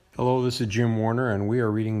Hello, this is Jim Warner, and we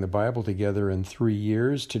are reading the Bible together in 3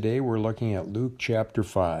 years. Today we're looking at Luke chapter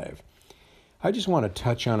 5. I just want to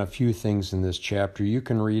touch on a few things in this chapter. You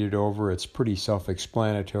can read it over. It's pretty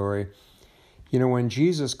self-explanatory. You know, when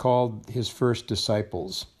Jesus called his first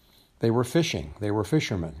disciples, they were fishing. They were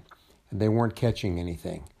fishermen, and they weren't catching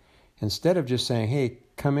anything. Instead of just saying, hey,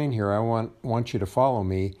 come in here, I want you to follow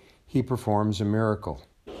me, he performs a miracle.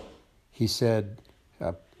 He said,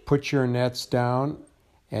 put your nets down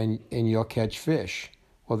and you'll catch fish.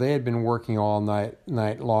 Well, they had been working all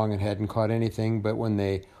night long and hadn't caught anything, but when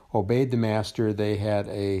they obeyed the master, they had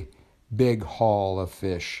a big haul of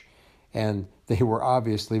fish. And they were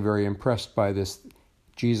obviously very impressed by this.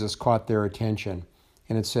 Jesus caught their attention.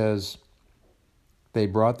 And it says, they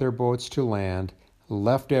brought their boats to land,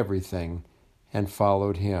 left everything, and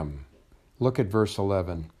followed him. Look at verse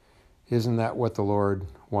 11. Isn't that what the Lord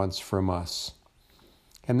wants from us?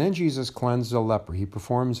 And then Jesus cleansed a leper. He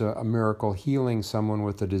performs a miracle healing someone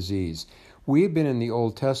with a disease. We've been in the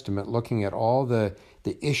Old Testament looking at all the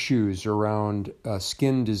issues around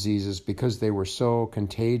skin diseases because they were so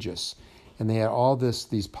contagious. And they had all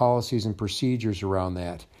these policies and procedures around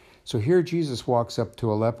that. So here Jesus walks up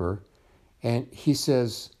to a leper and he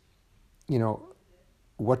says, you know,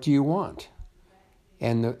 what do you want?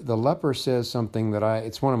 And the leper says something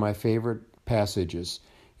it's one of my favorite passages.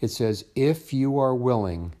 It says, if you are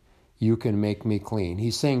willing, you can make me clean.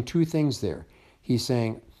 He's saying two things there. He's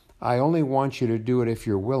saying, I only want you to do it if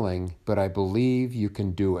you're willing, but I believe you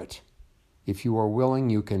can do it. If you are willing,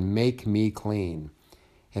 you can make me clean.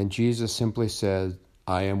 And Jesus simply said,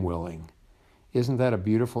 I am willing. Isn't that a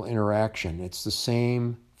beautiful interaction? It's the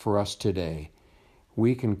same for us today.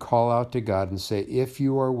 We can call out to God and say, if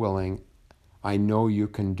you are willing, I know you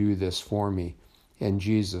can do this for me. And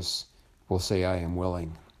Jesus will say, I am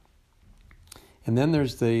willing. And then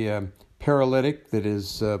there's the paralytic that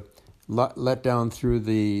is let down through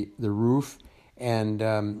the roof.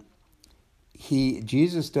 And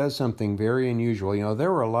Jesus does something very unusual. You know,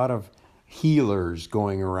 there were a lot of healers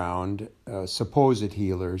going around, supposed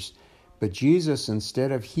healers. But Jesus,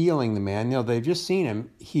 instead of healing the man, you know, they've just seen him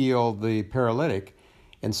heal the paralytic.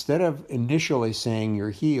 Instead of initially saying you're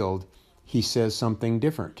healed, he says something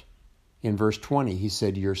different. In verse 20, he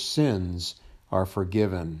said, your sins are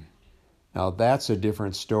forgiven. Now that's a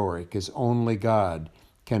different story because only God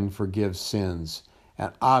can forgive sins.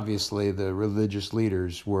 And obviously the religious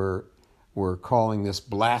leaders were calling this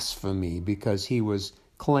blasphemy because he was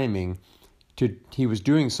he was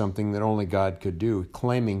doing something that only God could do,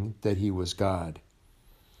 claiming that he was God.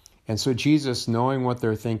 And so Jesus, knowing what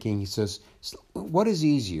they're thinking, he says, what is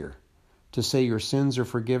easier, to say your sins are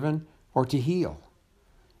forgiven or to heal?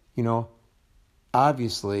 You know,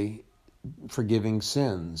 obviously forgiving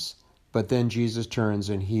sins. But then Jesus turns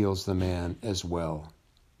and heals the man as well.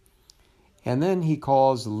 And then he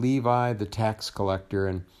calls Levi the tax collector.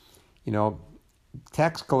 And, you know,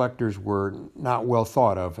 tax collectors were not well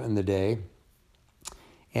thought of in the day.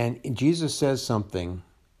 And Jesus says something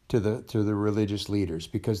to the religious leaders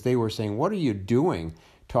because they were saying, what are you doing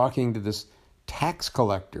talking to this tax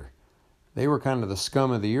collector? They were kind of the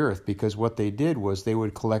scum of the earth because what they did was they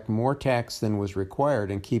would collect more tax than was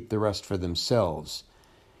required and keep the rest for themselves.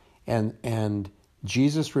 And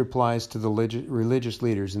Jesus replies to the religious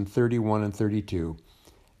leaders in 31 and 32,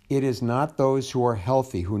 it is not those who are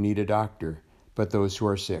healthy who need a doctor, but those who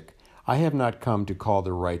are sick. I have not come to call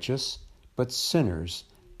the righteous, but sinners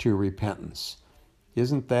to repentance.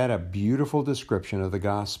 Isn't that a beautiful description of the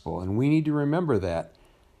gospel? And we need to remember that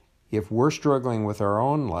if we're struggling with our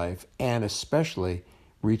own life and especially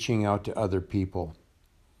reaching out to other people.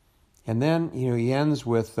 And then, you know, he ends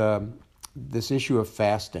with this issue of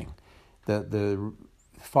fasting. The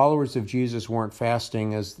followers of Jesus weren't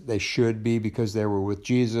fasting as they should be because they were with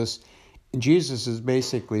Jesus. And Jesus is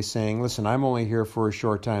basically saying, listen, I'm only here for a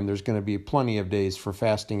short time. There's going to be plenty of days for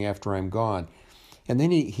fasting after I'm gone. And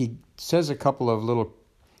then he says a couple of little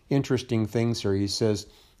interesting things here. He says,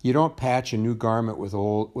 you don't patch a new garment with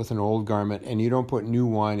an old garment, and you don't put new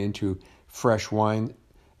wine into fresh wine,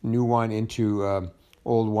 new wine into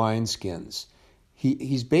old wineskins.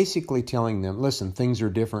 He's basically telling them, listen, things are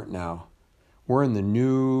different now. We're in the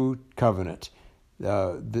new covenant.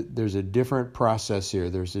 There's a different process here.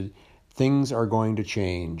 Things are going to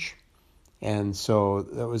change. And so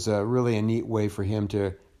that was really a neat way for him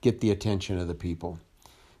to get the attention of the people.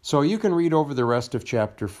 So you can read over the rest of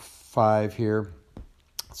chapter 5 here.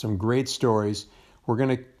 Some great stories. We're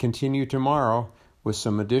going to continue tomorrow with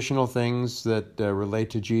some additional things that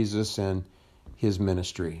relate to Jesus and his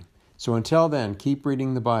ministry. So until then, keep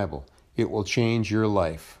reading the Bible. It will change your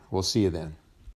life. We'll see you then.